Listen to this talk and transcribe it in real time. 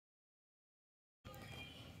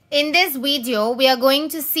In this video, we are going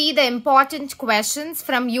to see the important questions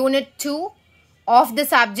from Unit 2 of the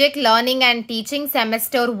subject Learning and Teaching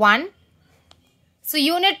Semester 1. So,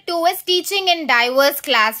 Unit 2 is Teaching in Diverse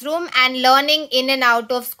Classroom and Learning in and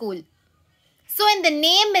Out of School. So, in the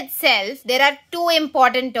name itself, there are two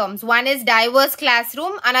important terms. One is diverse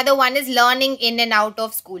classroom, another one is learning in and out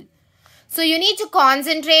of school. So, you need to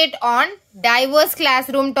concentrate on diverse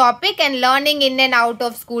classroom topic and learning in and out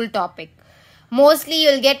of school topic. Mostly,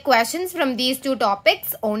 you'll get questions from these two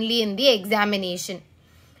topics only in the examination.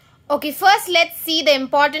 Okay, first let's see the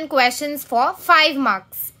important questions for 5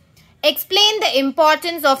 marks. Explain the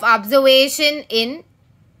importance of observation in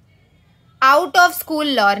out of school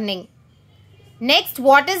learning. Next,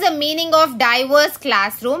 what is the meaning of diverse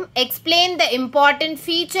classroom? Explain the important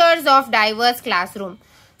features of diverse classroom.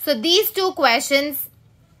 So, these two questions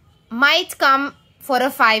might come for a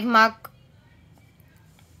 5 mark.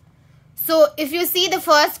 So, if you see the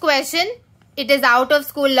first question, it is out of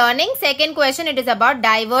school learning. Second question, it is about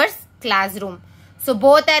diverse classroom. So,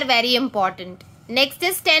 both are very important. Next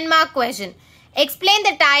is 10 mark question. Explain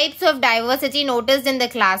the types of diversity noticed in the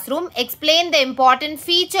classroom. Explain the important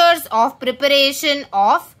features of preparation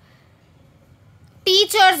of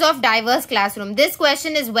teachers of diverse classroom. This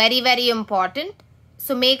question is very, very important.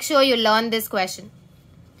 So, make sure you learn this question.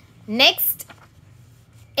 Next,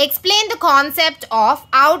 explain the concept of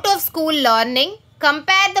out of school learning.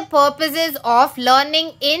 Compare the purposes of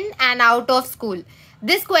learning in and out of school.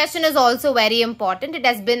 This question is also very important. It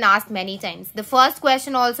has been asked many times. The first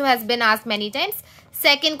question also has been asked many times.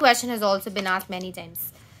 Second question has also been asked many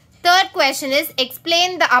times. Third question is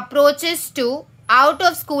explain the approaches to out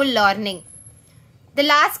of school learning. The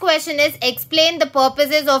last question is explain the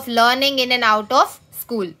purposes of learning in and out of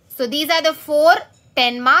school. So these are the 4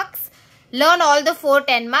 10 marks. Learn all the 4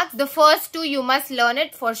 10 marks. The first 2 you must learn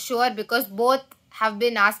it for sure because both have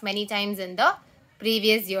been asked many times in the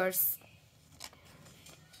previous years.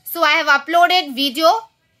 So I have uploaded video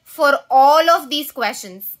for all of these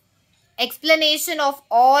questions. Explanation of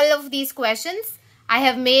all of these questions. I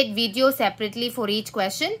have made video separately for each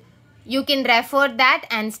question. You can refer that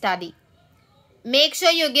and study. Make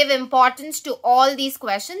sure you give importance to all these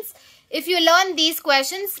questions. If you learn these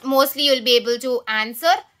questions, mostly you will be able to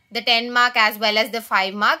answer the 10 mark as well as the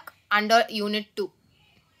 5 mark under Unit 2.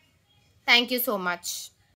 Thank you so much.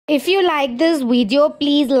 If you like this video,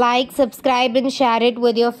 please like, subscribe and share it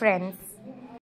with your friends.